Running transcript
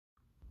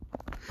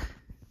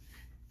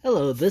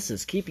Hello, this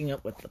is Keeping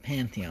Up with the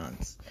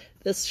Pantheons.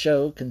 This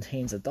show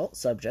contains adult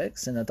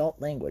subjects and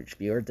adult language.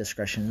 Viewer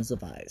discretion is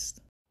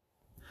advised.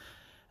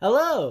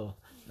 Hello,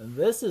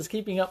 this is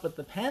Keeping Up with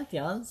the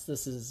Pantheons.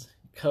 This is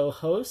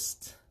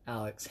co-host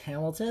Alex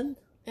Hamilton.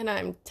 And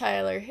I'm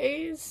Tyler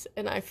Hayes,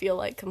 and I feel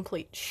like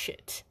complete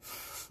shit.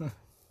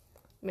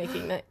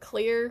 Making that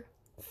clear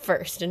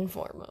first and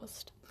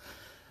foremost.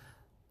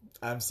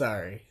 I'm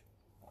sorry.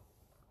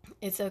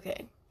 It's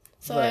okay.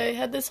 So I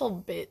had this whole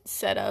bit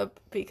set up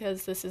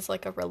because this is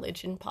like a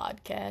religion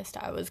podcast.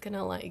 I was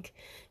gonna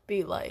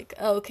be like,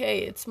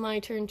 okay, it's my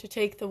turn to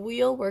take the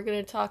wheel. We're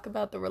gonna talk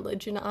about the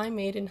religion I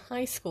made in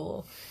high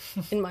school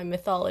in my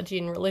mythology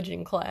and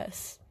religion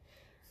class.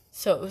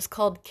 So it was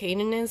called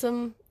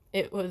Cananism.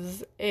 It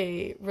was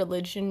a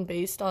religion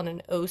based on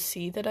an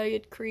OC that I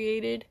had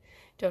created.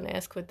 Don't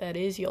ask what that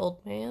is, you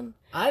old man.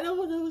 I know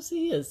what OC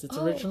is. It's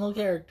original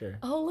character.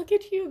 Oh, look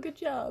at you. Good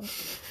job.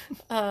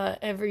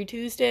 Every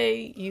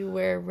Tuesday, you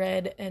wear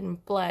red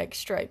and black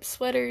striped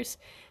sweaters,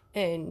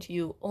 and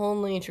you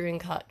only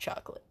drink hot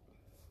chocolate.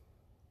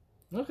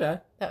 Okay.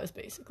 That was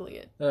basically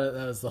it. That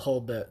was the whole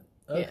bit.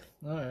 Okay.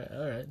 Yeah.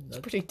 All right. It's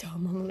pretty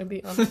dumb, I'm going to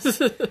be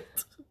honest.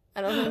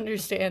 I don't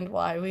understand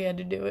why we had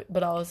to do it,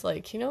 but I was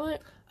like, you know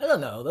what? I don't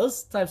know.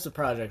 Those types of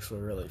projects were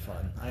really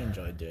fun. I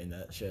enjoyed doing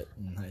that shit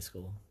in high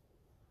school.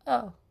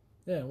 Oh.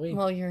 Yeah,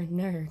 Well, you're a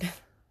nerd.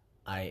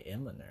 I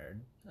am a nerd.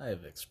 I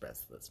have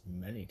expressed this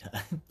many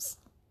times.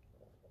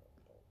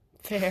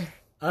 Fair.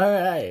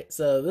 Alright,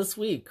 so this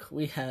week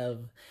we have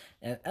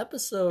an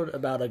episode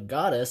about a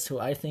goddess who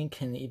I think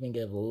can even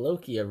give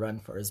Loki a run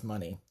for his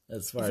money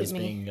as far as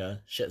being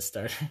a shit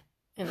starter.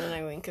 And then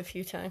I wink a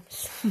few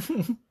times.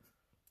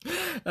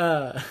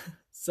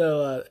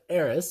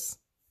 Eris,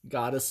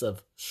 goddess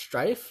of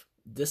strife,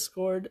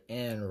 discord,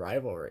 and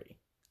rivalry.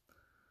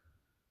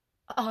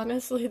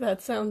 Honestly,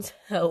 that sounds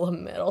hella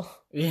metal.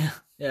 Yeah,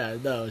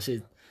 no,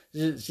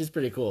 she's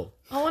pretty cool.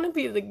 I want to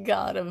be the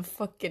god of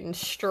fucking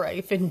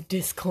strife and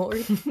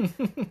discord.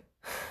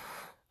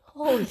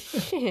 Holy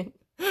shit.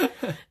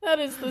 That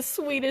is the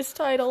sweetest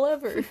title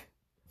ever.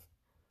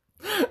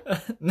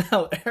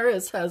 Now,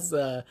 Eris has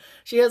an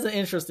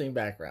interesting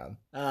background.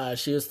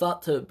 She was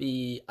thought to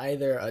be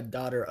either a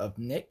daughter of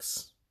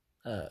Nyx,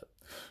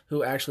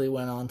 who actually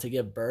went on to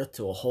give birth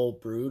to a whole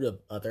brood of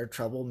other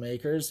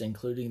troublemakers,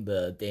 including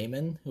the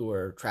Daemon, who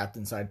were trapped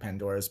inside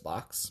Pandora's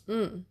box.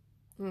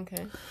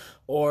 Okay.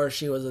 Or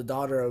she was a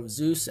daughter of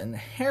Zeus and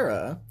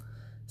Hera,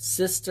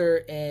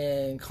 sister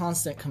and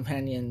constant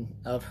companion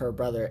of her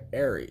brother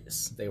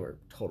Eris. They were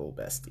total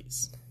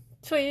besties.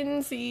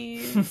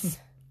 Twinsies.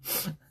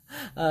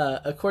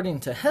 According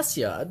to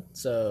Hesiod,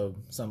 so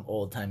some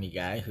old-timey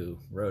guy who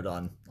wrote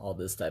on all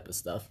this type of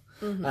stuff,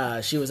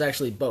 she was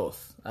actually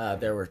both.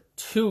 There were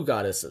two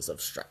goddesses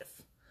of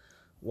strife.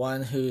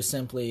 One who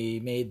simply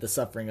made the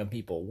suffering of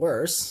people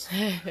worse,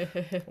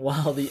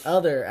 while the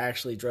other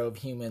actually drove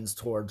humans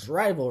towards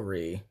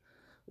rivalry,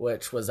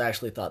 which was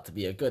actually thought to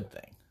be a good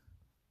thing,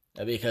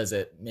 because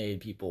it made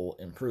people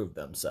improve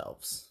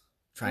themselves,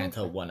 trying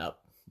to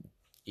one-up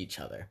each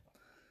other.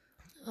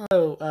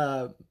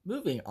 So,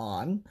 moving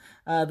on,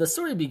 the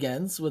story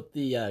begins with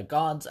the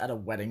gods at a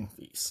wedding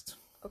feast.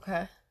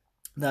 Okay.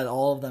 That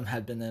all of them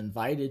had been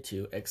invited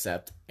to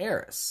except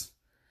Eris,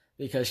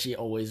 because she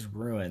always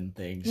ruined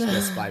things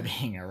just by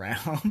being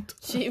around.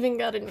 She even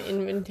got an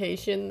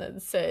invitation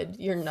that said,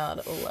 you're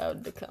not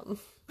allowed to come.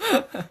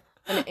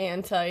 An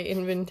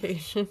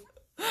anti-invitation.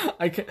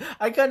 I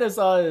kind of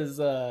saw it as,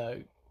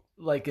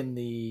 like in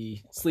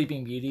the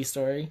Sleeping Beauty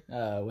story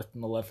with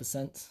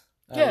Maleficent.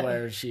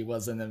 Where she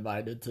wasn't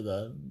invited to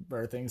the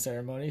birthing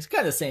ceremonies.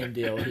 Kind of same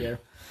deal here.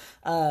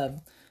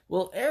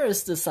 Well,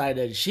 Eris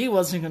decided she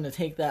wasn't going to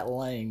take that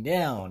lying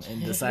down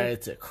and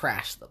decided to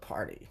crash the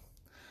party.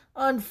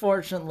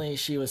 Unfortunately,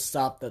 she was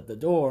stopped at the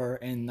door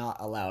and not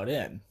allowed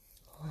in.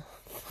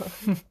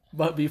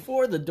 But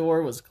before the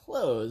door was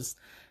closed,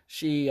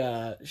 she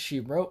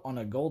wrote on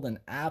a golden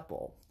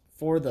apple,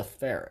 "For the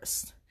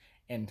fairest,"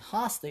 and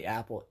tossed the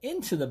apple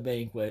into the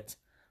banquet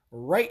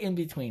right in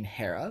between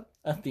Hera,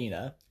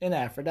 Athena, and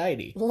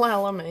Aphrodite.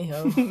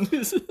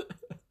 LMAO.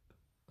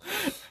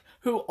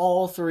 Who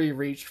all three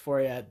reached for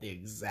it at the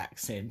exact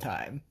same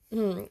time.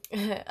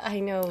 I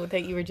know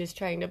that you were just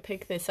trying to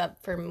pick this up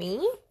for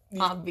me,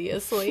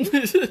 obviously.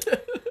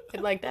 I'd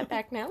like that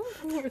back now.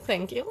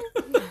 Thank you.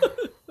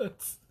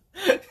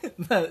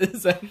 That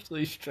is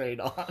actually straight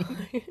on.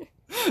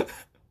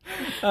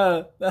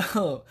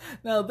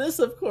 Now, this,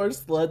 of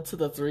course, led to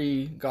the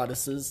three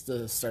goddesses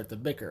to start to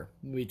bicker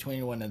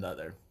between one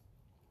another.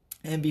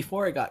 And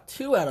before it got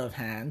too out of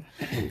hand,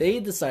 they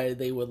decided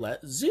they would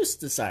let Zeus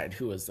decide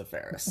who was the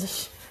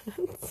fairest.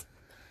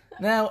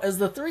 Now, as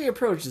the three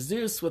approached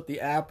Zeus with the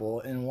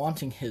apple and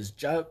wanting his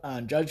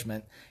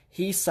judgment,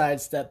 he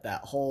sidestepped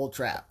that whole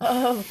trap.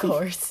 Of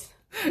course.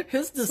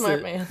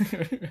 Smart man.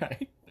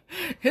 Right.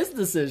 His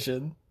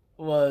decision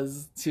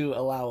was to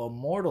allow a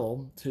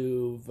mortal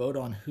to vote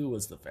on who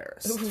was the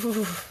fairest.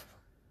 Ooh.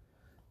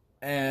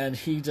 And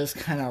he just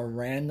kind of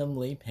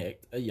randomly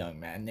picked a young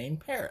man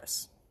named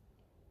Paris.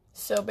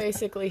 So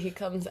basically, he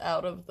comes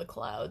out of the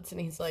clouds and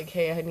he's like,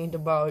 "Hey, I need to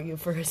borrow you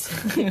for a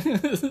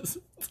second."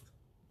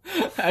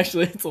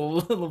 Actually, it's a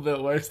little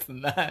bit worse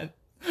than that.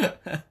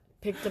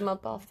 Picked him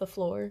up off the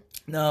floor.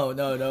 No.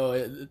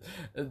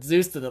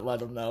 Zeus didn't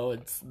let him know.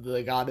 It's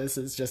the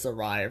goddesses just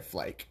arrived,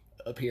 like,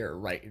 appear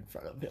right in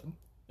front of him.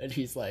 And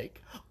he's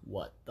like,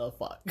 what the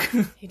fuck?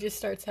 He just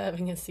starts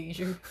having a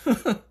seizure,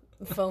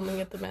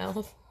 foaming at the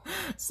mouth.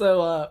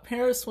 So,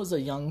 Paris was a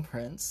young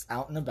prince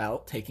out and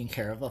about taking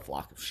care of a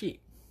flock of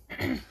sheep.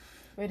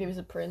 Wait, he was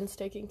a prince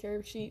taking care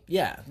of sheep?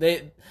 Yeah,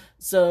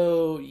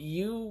 so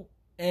you,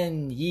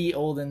 in ye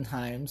olden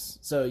times,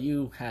 so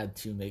you had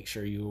to make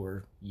sure you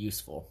were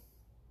useful.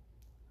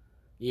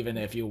 Even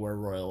if you were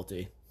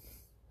royalty.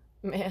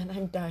 Man,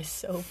 I'd die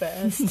so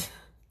fast.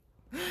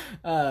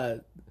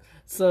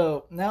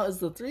 So, now as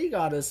the three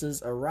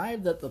goddesses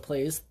arrived at the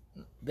place,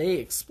 they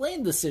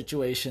explained the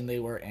situation they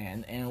were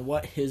in and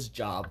what his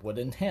job would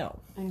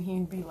entail. And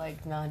he'd be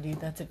like, nah, dude,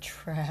 that's a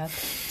trap.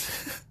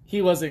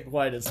 He wasn't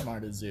quite as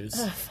smart as Zeus.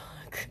 Oh,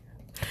 fuck.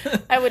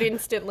 I would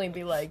instantly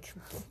be like,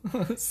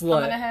 I'm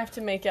gonna have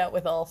to make out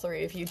with all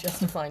three of you just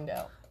to find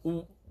out.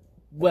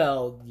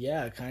 Well,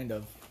 yeah, kind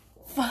of.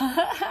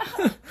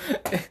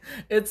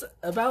 It's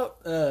at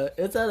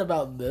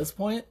about this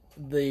point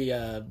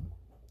the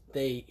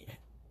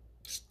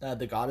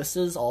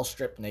goddesses all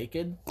stripped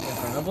naked in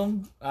front of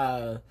him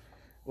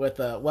with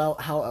well,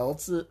 how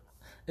else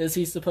is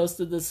he supposed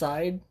to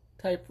decide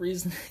type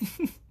reasoning.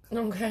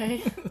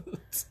 Okay.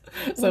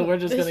 So we're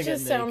just gonna get naked. This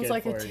just sounds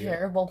like a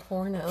terrible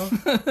porno.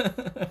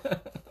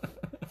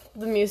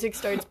 The music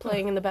starts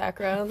playing in the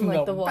background,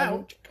 like the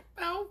one.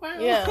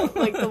 Yeah,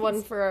 like the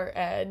one for our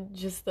ad.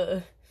 Just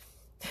the.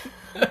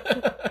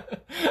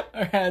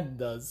 Our ad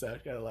does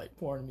sound kind of like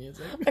porn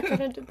music. I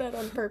kind of did that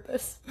on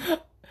purpose.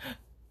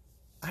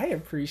 I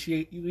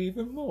appreciate you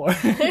even more.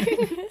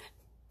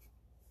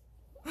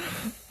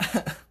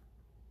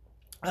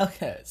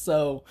 Okay,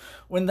 so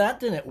when that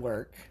didn't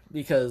work,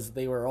 because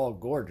they were all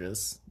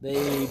gorgeous,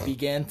 they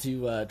began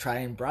to try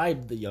and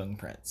bribe the young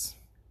prince.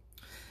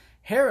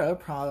 Hera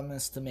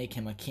promised to make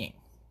him a king.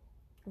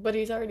 But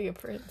he's already a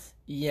prince.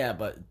 Yeah,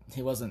 but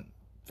he wasn't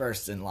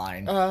first in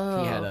line.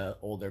 Oh. He had an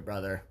older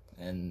brother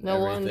and no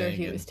wonder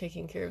he was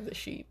taking care of the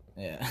sheep.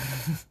 Yeah.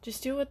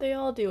 Just do what they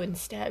all do and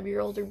stab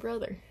your older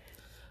brother.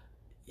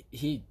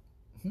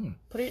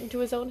 Put it into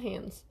his own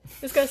hands.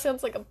 This guy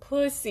sounds like a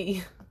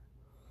pussy.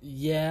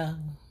 Yeah.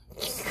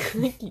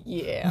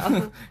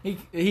 Yeah.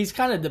 He's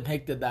kind of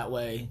depicted that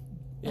way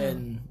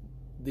in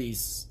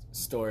these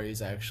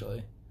stories,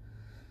 actually.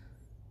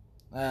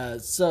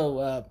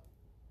 So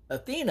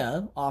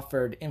Athena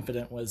offered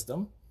infinite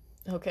wisdom.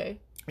 Okay.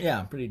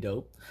 Yeah, pretty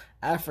dope.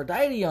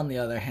 Aphrodite, on the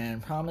other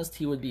hand, promised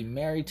he would be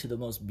married to the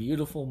most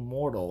beautiful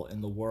mortal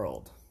in the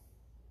world.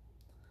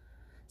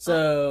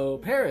 So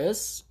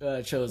Paris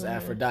chose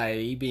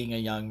Aphrodite, being a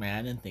young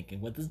man and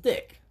thinking with his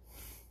dick.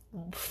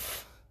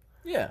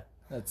 Yeah,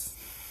 that's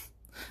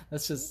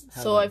just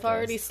how so I've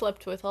already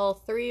slept with all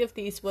three of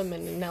these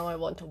women, and now I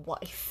want a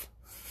wife.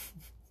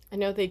 I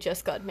know they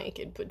just got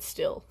naked, but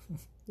still,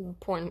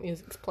 porn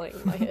music's playing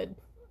in my head.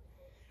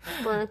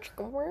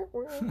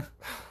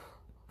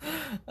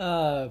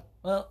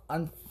 Well,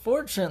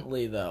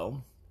 unfortunately,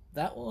 though,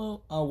 that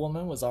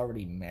woman was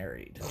already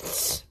married.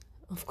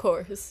 Of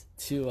course.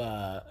 To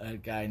a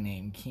guy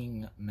named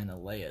King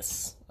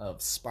Menelaus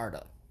of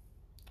Sparta.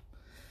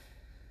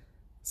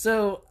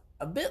 So,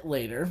 a bit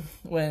later,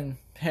 when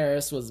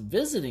Paris was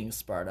visiting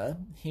Sparta,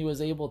 he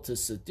was able to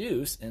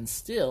seduce and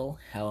steal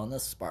Helen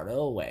of Sparta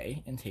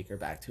away and take her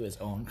back to his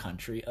own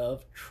country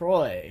of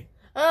Troy.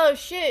 Oh,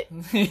 shit.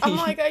 I'm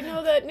like, I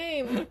know that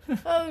name.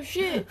 Oh,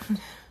 shit.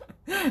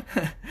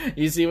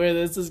 You see where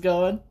this is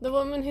going? The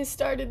woman who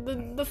started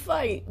the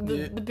fight.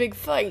 The big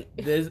fight.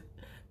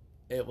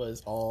 It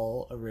was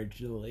all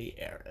originally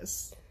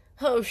Eris.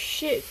 Oh,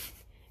 shit.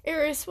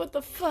 Eris, what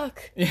the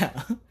fuck?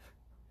 Yeah.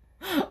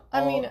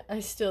 I mean,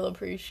 I still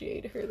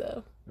appreciate her,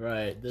 though.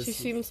 Right. She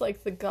seems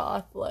like the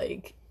goth,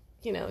 like,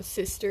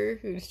 sister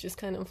who's just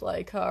kind of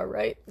like, all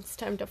right, it's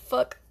time to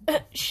fuck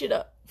shit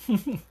up.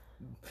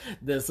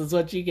 This is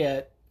what you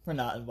get for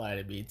not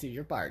inviting me to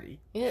your party.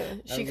 Yeah,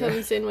 she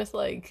comes in with,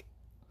 like,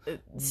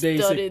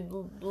 studded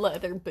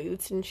leather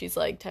boots, and she's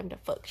like, time to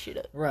fuck shit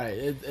up. Right.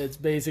 It's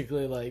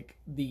basically like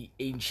the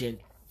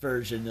ancient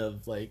version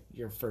of, like,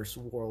 your First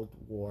World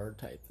War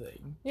type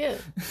thing. Yeah.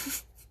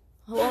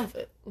 I love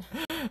it.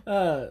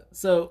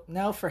 So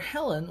now for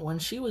Helen, when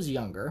she was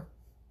younger,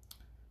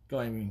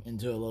 going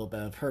into a little bit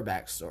of her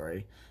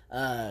backstory,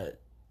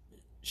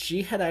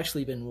 she had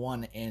actually been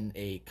won in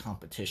a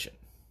competition.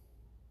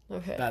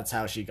 Okay. That's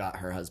how she got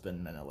her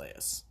husband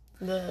Menelaus.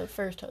 The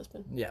first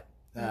husband. Yeah.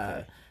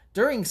 Okay.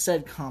 During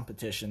said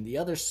competition, the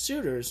other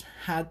suitors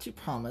had to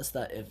promise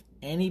that if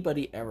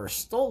anybody ever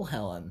stole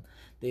Helen,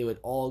 they would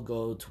all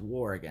go to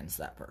war against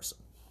that person.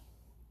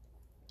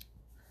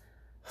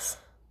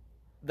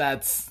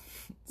 That's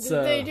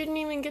so. They didn't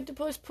even get to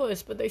puss,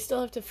 but they still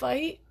have to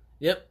fight?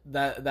 Yep,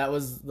 that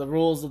was the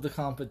rules of the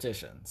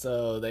competition.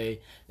 So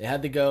they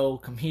had to go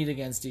compete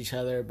against each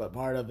other, but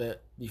part of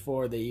it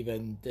before they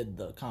even did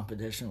the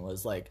competition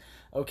was like,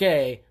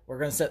 okay, we're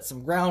gonna set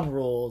some ground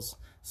rules.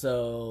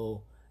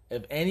 So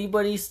if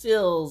anybody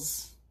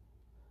steals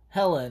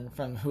Helen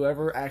from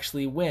whoever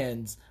actually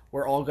wins,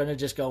 we're all gonna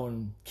just go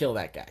and kill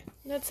that guy.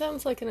 That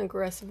sounds like an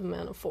aggressive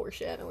amount of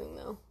foreshadowing,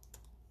 though.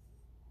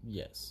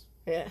 Yes.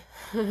 Yeah.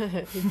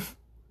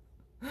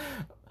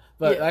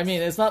 But yes. I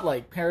mean, it's not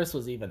like Paris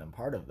was even a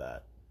part of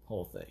that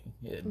whole thing.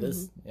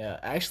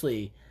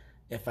 Actually,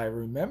 if I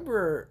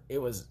remember, it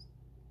was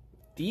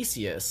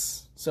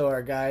Theseus. So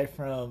our guy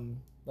from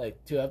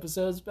like 2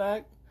 episodes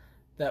back,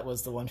 that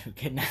was the one who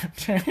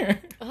kidnapped her.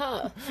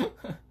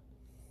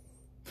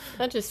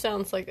 That just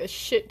sounds like a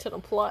shit ton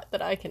of plot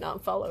that I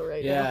cannot follow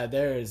right now. Yeah,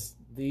 there's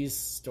these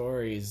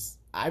stories.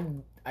 I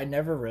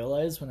never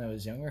realized when I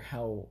was younger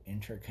how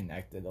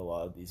interconnected a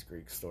lot of these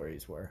Greek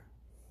stories were.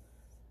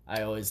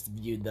 I always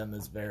viewed them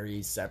as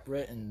very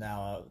separate, and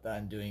now that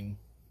I'm doing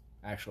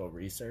actual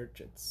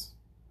research,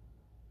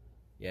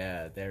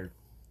 they're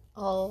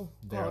all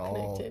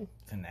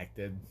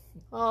connected.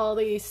 All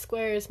these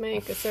squares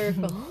make a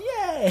circle.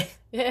 Yay!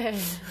 Yeah.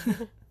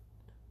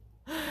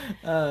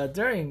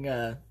 During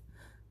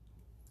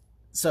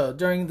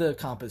the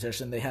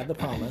competition, they had the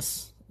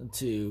promise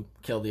to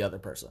kill the other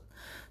person.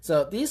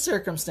 So these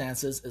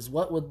circumstances is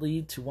what would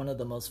lead to one of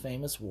the most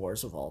famous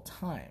wars of all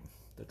time,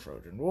 the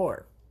Trojan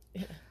War.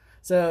 Yeah.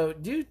 So,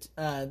 due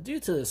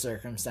to the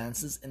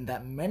circumstances, and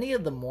that many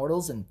of the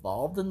mortals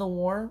involved in the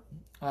war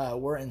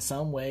were in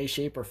some way,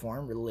 shape, or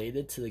form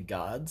related to the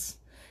gods,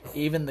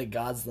 even the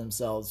gods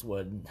themselves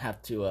would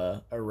have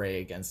to array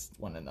against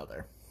one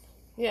another.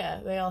 Yeah,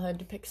 they all had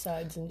to pick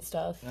sides and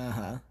stuff.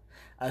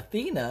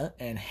 Athena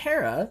and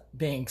Hera,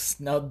 being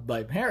snubbed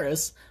by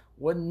Paris,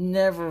 would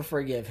never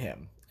forgive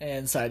him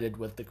and sided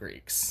with the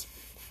Greeks.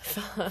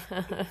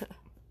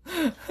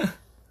 I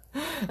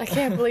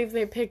can't believe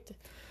they picked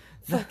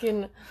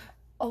fucking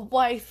a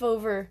wife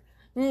over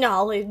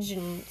knowledge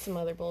and some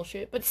other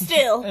bullshit, but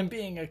still. And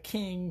being a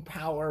king,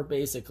 power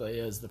basically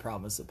is the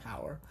promise of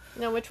power.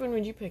 Now, which one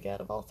would you pick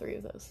out of all 3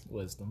 of those?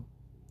 Wisdom.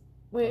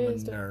 I'm a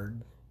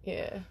nerd.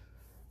 Yeah.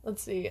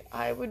 Let's see.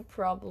 I would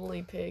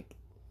probably pick.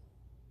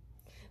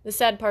 The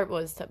sad part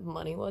was that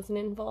money wasn't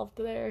involved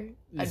there.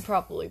 I'd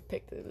probably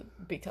pick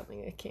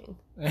becoming a king.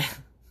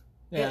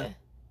 Yeah,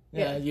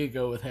 you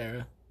go with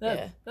Hera.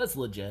 That's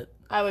legit.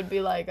 I would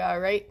be like, all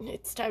right,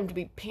 it's time to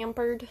be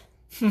pampered.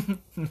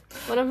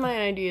 One of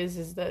my ideas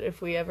is that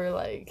if we ever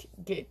like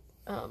get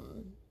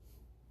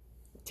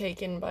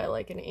taken by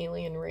like an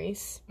alien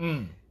race,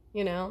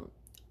 you know,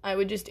 I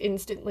would just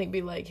instantly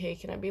be like, hey,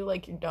 can I be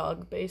like your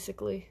dog,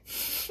 basically?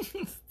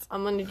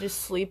 I'm gonna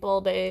just sleep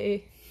all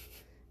day,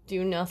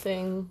 do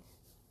nothing,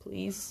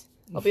 please.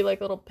 I'll be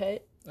like a little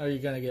pet. Are you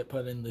gonna get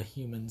put in the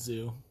human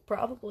zoo?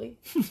 Probably.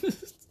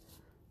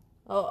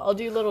 I'll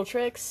do little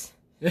tricks.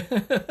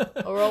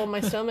 I'll roll my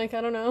stomach,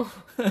 I don't know.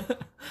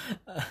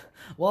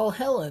 While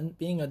Helen,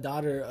 being a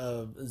daughter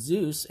of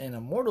Zeus and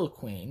a mortal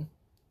queen,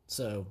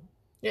 so...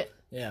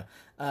 Yeah.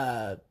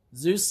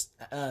 Zeus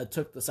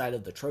took the side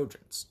of the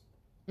Trojans.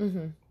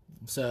 Mm-hmm.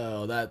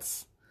 So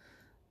that's...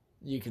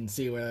 You can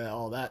see where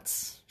all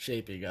that's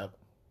shaping up.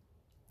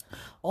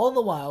 All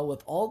the while,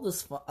 with all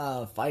this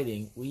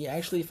fighting, we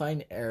actually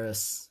find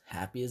Eris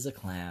happy as a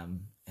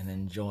clam and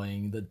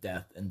enjoying the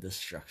death and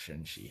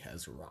destruction she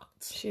has wrought.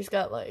 She's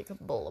got like a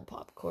bowl of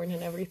popcorn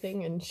and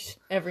everything, and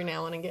every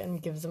now and again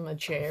gives him a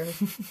chair.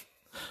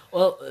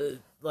 Well,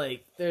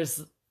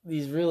 there's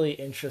these really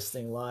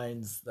interesting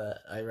lines that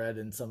I read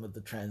in some of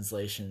the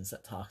translations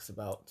that talks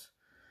about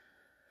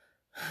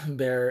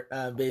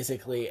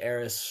basically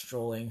Eris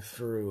strolling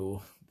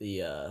through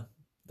the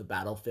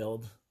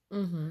battlefield.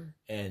 Mm-hmm.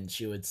 And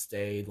she would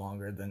stay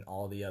longer than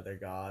all the other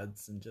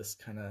gods and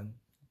just kind of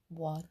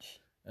watch.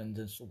 And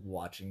just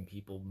watching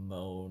people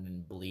moan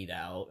and bleed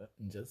out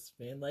and just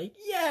being like,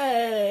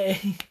 yay!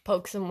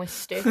 Pokes them with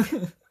stick.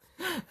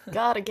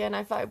 God, again,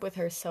 I vibe with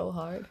her so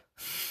hard.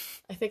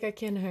 I think I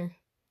kin her.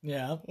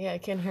 Yeah? Yeah, I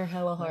kin her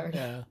hella hard.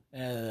 Yeah.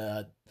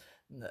 And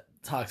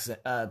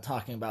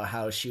talking about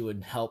how she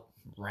would help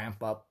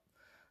ramp up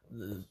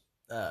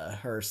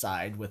her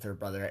side with her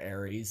brother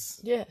Eris.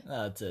 Yeah.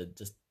 To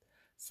just...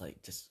 It's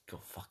like, just go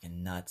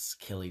fucking nuts,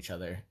 kill each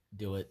other,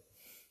 do it.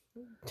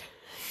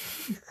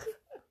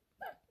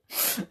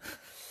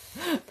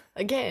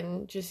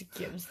 Again, just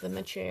gives them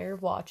a chair,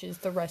 watches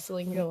the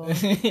wrestling go on.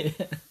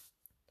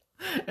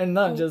 And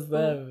not just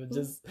them,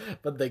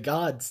 but the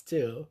gods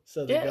too.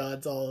 So the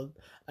gods all...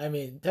 I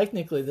mean,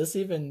 technically, this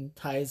even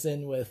ties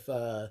in with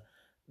when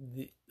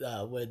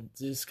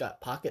Zeus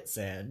got pocket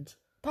sand.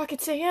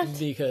 Pocket sand?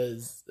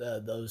 Because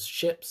those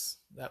ships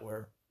that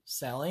were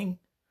sailing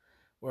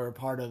were a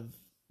part of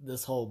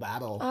this whole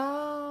battle.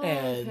 Oh,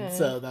 and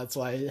so that's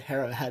why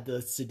Hera had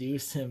to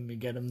seduce him and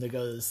get him to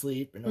go to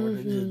sleep in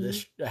order to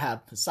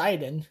have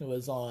Poseidon, who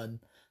was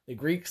on the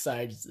Greek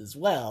side as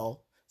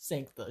well,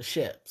 sink the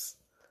ships.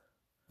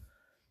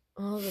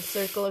 Oh, the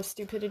circle of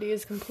stupidity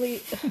is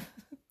complete.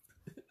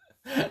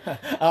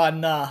 Oh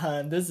no,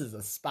 hun, this is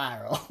a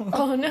spiral.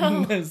 Oh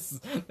no.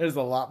 There's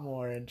a lot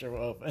more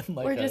interwoven.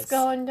 We're just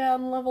going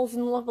down levels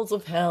and levels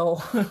of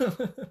hell.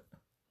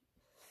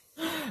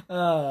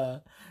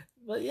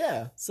 But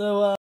yeah,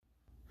 so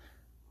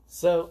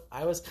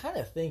I was kind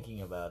of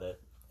thinking about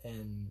it,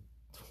 and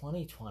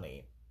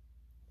 2020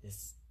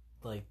 is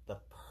like the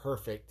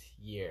perfect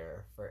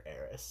year for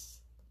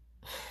Eris.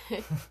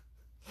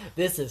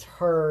 This is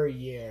her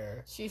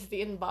year. She's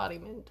the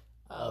embodiment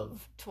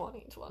of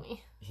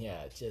 2020.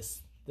 Yeah,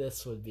 just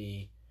this would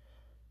be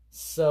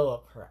so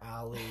up her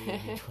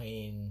alley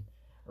between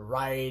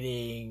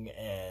writing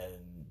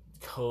and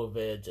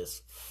COVID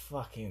just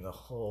fucking the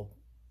whole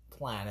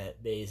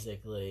planet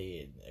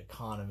basically, and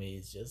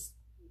economy's just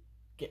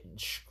getting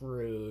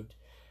screwed.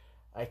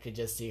 I could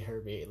just see her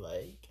be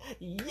like,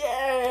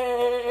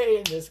 yay,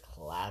 and just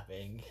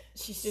clapping.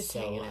 She's just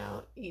hanging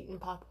out, eating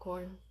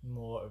popcorn.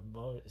 More,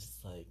 it's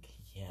like,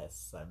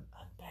 yes, I'm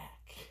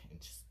back. And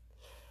just,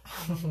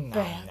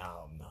 Back.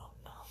 no.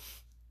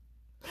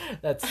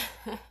 That's...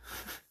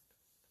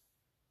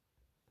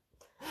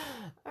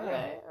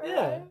 Alright,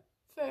 yeah.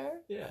 Fair.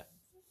 Yeah,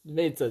 it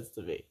made sense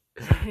to me.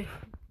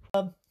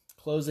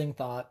 Closing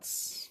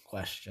thoughts,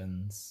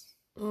 questions.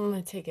 I'm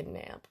gonna take a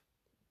nap.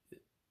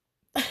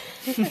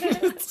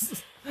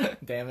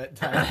 Damn it,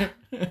 Tyler.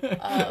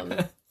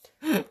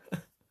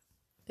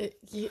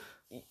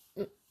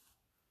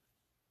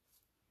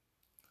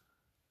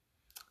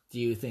 Do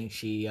you think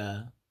she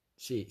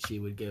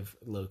would give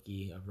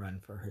Loki a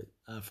run for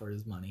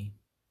his money?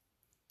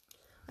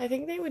 I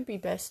think they would be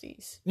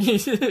besties.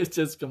 It's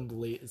just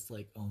complete. It's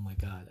like, oh my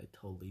god, I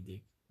totally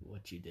dig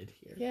what you did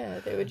here. Yeah,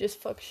 they would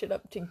just fuck shit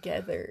up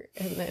together,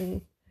 and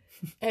then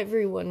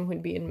everyone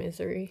would be in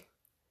misery.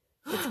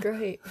 It's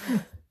great.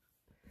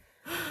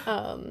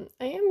 I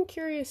am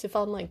curious if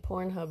on like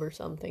Pornhub or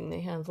something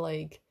they have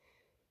like,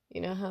 you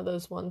know how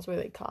those ones where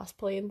they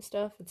cosplay and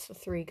stuff? It's the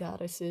 3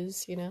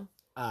 goddesses, you know?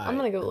 I'm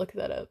gonna go look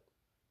that up.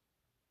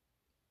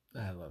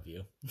 I love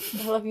you.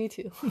 I love you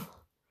too.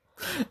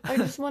 I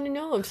just want to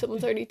know if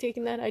someone's already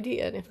taken that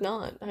idea, and if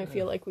not, I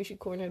feel like we should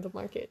corner the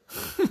market.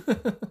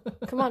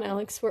 Come on,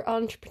 Alex, we're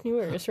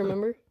entrepreneurs,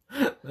 remember?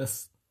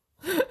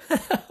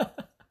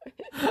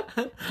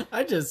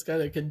 I just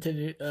gotta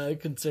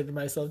consider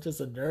myself just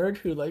a nerd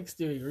who likes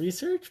doing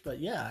research, but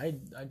yeah, I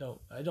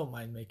don't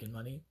mind making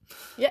money.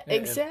 Yeah,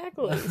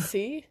 exactly.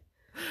 See?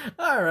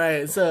 All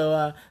right,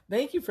 so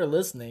thank you for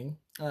listening.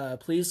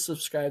 Please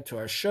subscribe to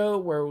our show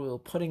where we're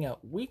putting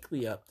out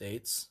weekly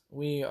updates.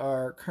 We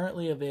are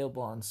currently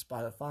available on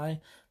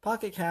Spotify,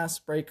 Pocket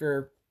Cast,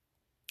 Breaker,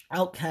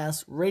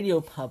 Outcast,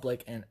 Radio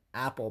Public, and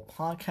Apple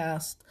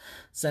Podcast.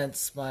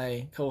 Since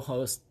my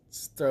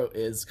co-host's throat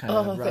is kind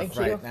of rough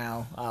right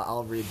now,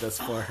 I'll read this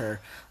for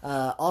her.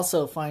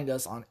 Also find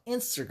us on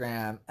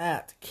Instagram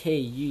at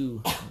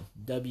KUWTP,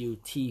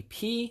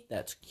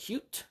 that's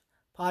cute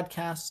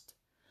podcast.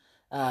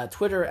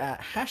 Twitter at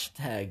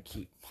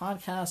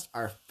 #CutePodcast,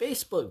 our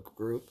Facebook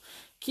group,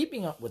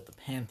 Keeping Up with the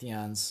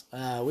Pantheons.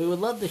 We would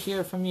love to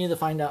hear from you to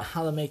find out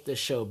how to make this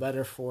show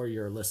better for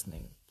your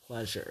listening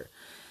pleasure.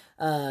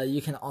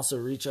 You can also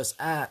reach us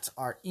at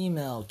our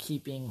email,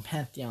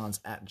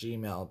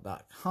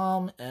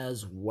 keepingpantheons@gmail.com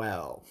as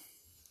well.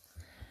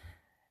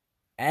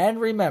 And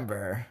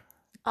remember,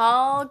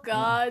 all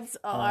gods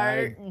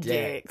are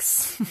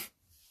dicks.